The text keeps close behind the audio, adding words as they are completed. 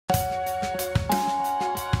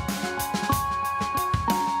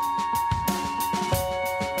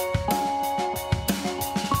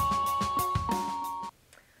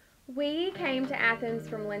Athens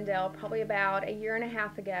from Lindale probably about a year and a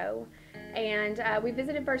half ago, and we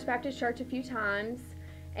visited First Baptist Church a few times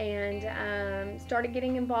and started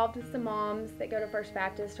getting involved with some moms that go to First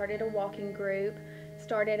Baptist, started a walking group,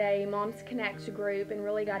 started a Moms Connect group, and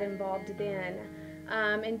really got involved then.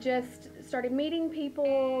 And just started meeting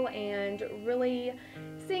people and really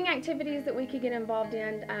seeing activities that we could get involved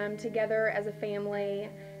in together as a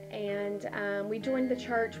family. And we joined the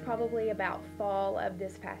church probably about fall of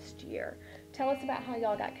this past year. Tell us about how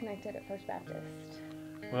y'all got connected at First Baptist.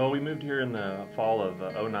 Well, we moved here in the fall of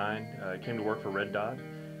 '09, came to work for Red Dot,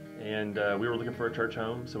 and we were looking for a church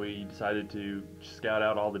home, so we decided to scout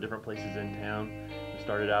out all the different places in town. We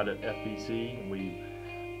started out at FBC, and we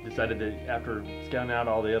decided that after scouting out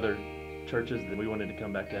all the other churches that we wanted to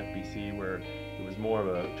come back to FBC, where it was more of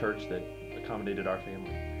a church that accommodated our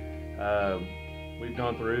family. We've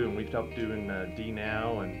gone through and we've stopped doing D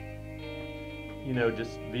Now and, you know,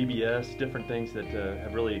 just VBS, different things that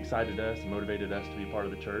have really excited us and motivated us to be part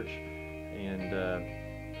of the church. And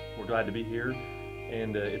we're glad to be here.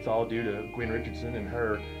 And it's all due to Gwen Richardson and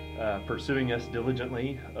her pursuing us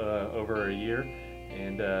diligently over a year.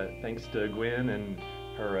 And thanks to Gwen and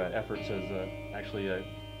her efforts has actually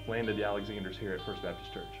landed the Alexanders here at First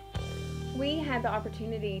Baptist Church. We had the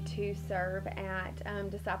opportunity to serve at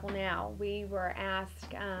Disciple Now. We were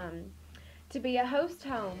asked to be a host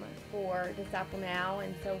home for Disciple Now,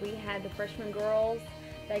 and so we had the freshman girls.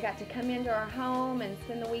 They got to come into our home and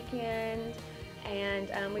spend the weekend,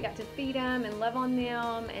 and we got to feed them and love on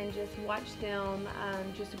them and just watch them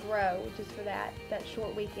just grow just for that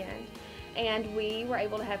short weekend. And we were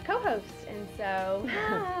able to have co-hosts, and so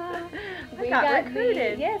we got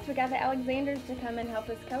recruited. We got the Alexanders to come and help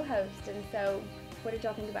us co-host. And so, what did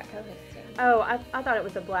y'all think about co-hosting? Oh, I thought it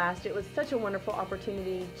was a blast. It was such a wonderful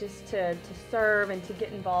opportunity just to serve and to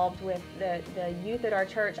get involved with the youth at our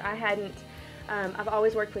church. I've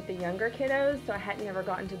always worked with the younger kiddos, so I hadn't ever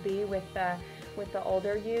gotten to be with the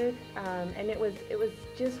older youth, and it was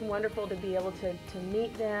just wonderful to be able to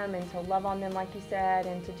meet them and to love on them, like you said,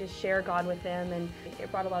 and to just share God with them, and it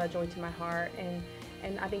brought a lot of joy to my heart,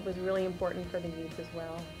 and I think was really important for the youth as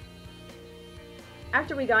well.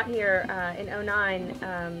 After we got here in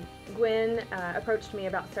 '09, Gwen approached me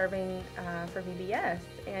about serving for VBS,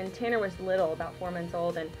 and Tanner was little, about 4 months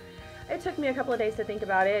old, and it took me a couple of days to think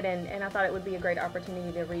about it, and I thought it would be a great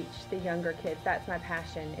opportunity to reach the younger kids. That's my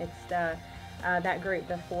passion. It's that group,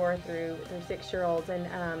 the 4 through 6-year-olds, and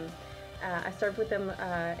I served with them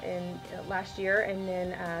in last year, and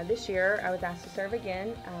then this year I was asked to serve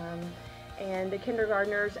again. And the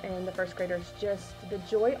kindergartners and the first graders, just the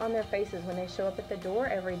joy on their faces when they show up at the door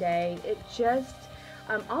every day, it just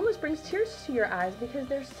almost brings tears to your eyes because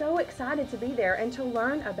they're so excited to be there and to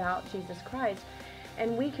learn about Jesus Christ.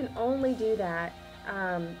 And we can only do that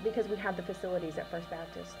because we have the facilities at First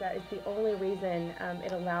Baptist. That is the only reason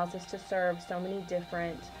it allows us to serve so many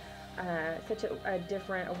different, such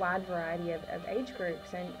a wide variety of age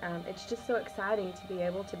groups, and it's just so exciting to be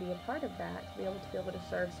able to be a part of that, to be able to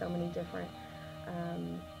serve so many different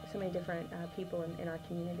people in our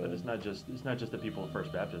community. But it's not just the people of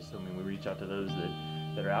First Baptist. I mean, we reach out to those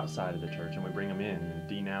that are outside of the church, and we bring them in. And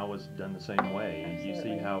D Now was done the same way.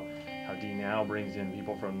 Absolutely. You see how D Now brings in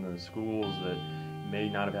people from the schools that may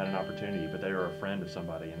not have had an opportunity, but they were a friend of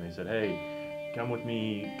somebody, and they said, hey, come with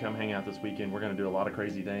me, come hang out this weekend. We're going to do a lot of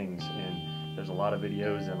crazy things, and there's a lot of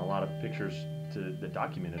videos and a lot of pictures that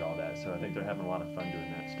documented all that. So I think they're having a lot of fun doing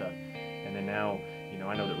that stuff. And then now, you know,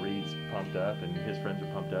 I know that Reed's pumped up, and his friends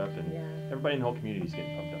are pumped up, and everybody in the whole community is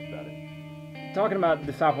getting pumped up about it. Talking about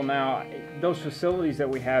Disciple Now, those facilities that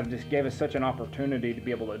we have just gave us such an opportunity to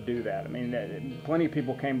be able to do that. I mean, plenty of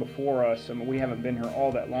people came before us. I mean, we haven't been here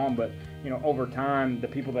all that long, but, you know, over time, the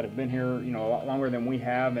people that have been here, you know, a lot longer than we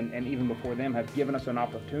have, and even before them, have given us an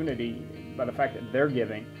opportunity by the fact that they're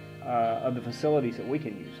giving of the facilities that we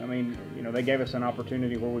can use. I mean, you know, they gave us an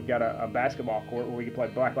opportunity where we've got a basketball court where we could play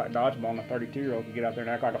black dodgeball, and a 32-year-old could get out there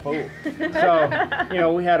and act like a fool. So, you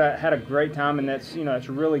know, we had a great time, and that's, you know, it's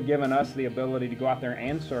really given us the ability to go out there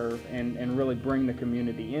and serve and really bring the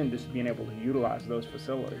community in, just being able to utilize those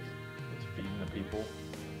facilities. It's feeding the people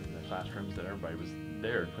in the classrooms that everybody was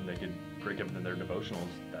there when they could break up into their devotionals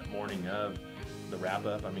that morning of the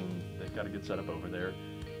wrap-up. I mean, they've got a good setup over there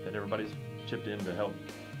that everybody's chipped in to help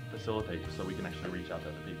facilitate so we can actually reach out to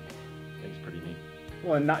other people. I think it's pretty neat.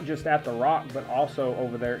 Well, and not just at the Rock, but also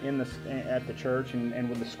over there at the church and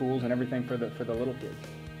with the schools and everything for the little kids.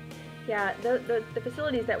 Yeah, the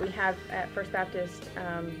facilities that we have at First Baptist,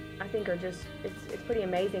 I think are just, it's pretty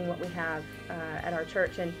amazing what we have at our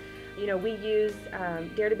church. And, you know, we use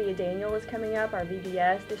Dare to be a Daniel is coming up, our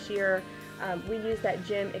VBS this year. We use that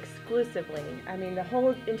gym exclusively. I mean, the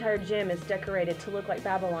whole entire gym is decorated to look like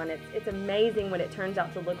Babylon. It's amazing what it turns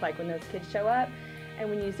out to look like when those kids show up. And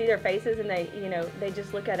when you see their faces and they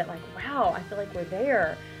just look at it like, wow, I feel like we're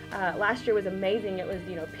there. Last year was amazing. It was,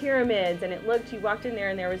 pyramids, and you walked in there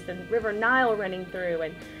and there was the River Nile running through.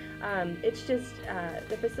 And it's just,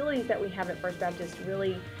 the facilities that we have at First Baptist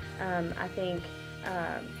really, I think,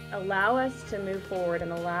 allow us to move forward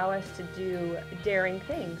and allow us to do daring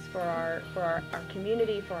things for our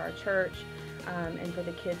community, for our church, and for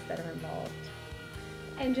the kids that are involved.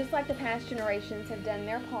 And just like the past generations have done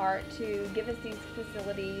their part to give us these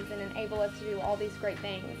facilities and enable us to do all these great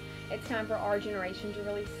things, it's time for our generation to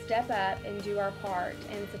really step up and do our part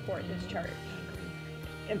and support this church.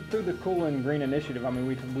 And through the Cool and Green initiative, I mean,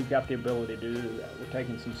 we've got the ability to do that. We're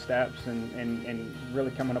taking some steps and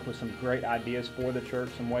really coming up with some great ideas for the church,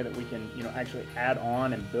 some way that we can, actually add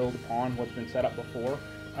on and build upon what's been set up before,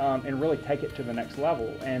 and really take it to the next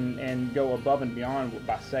level and go above and beyond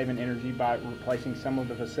by saving energy, by replacing some of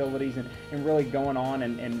the facilities, and really going on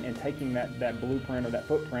and taking that blueprint or that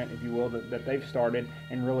footprint, if you will, that they've started,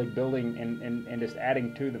 and really building and just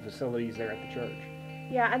adding to the facilities there at the church.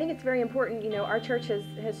 Yeah, I think it's very important. Our church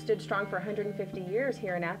has stood strong for 150 years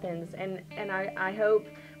here in Athens, and I hope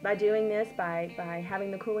by doing this, by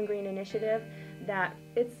having the Cool and Green initiative, that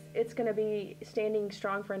it's going to be standing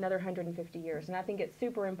strong for another 150 years. And I think it's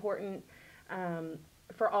super important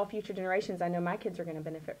for all future generations. I know my kids are going to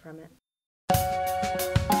benefit from it.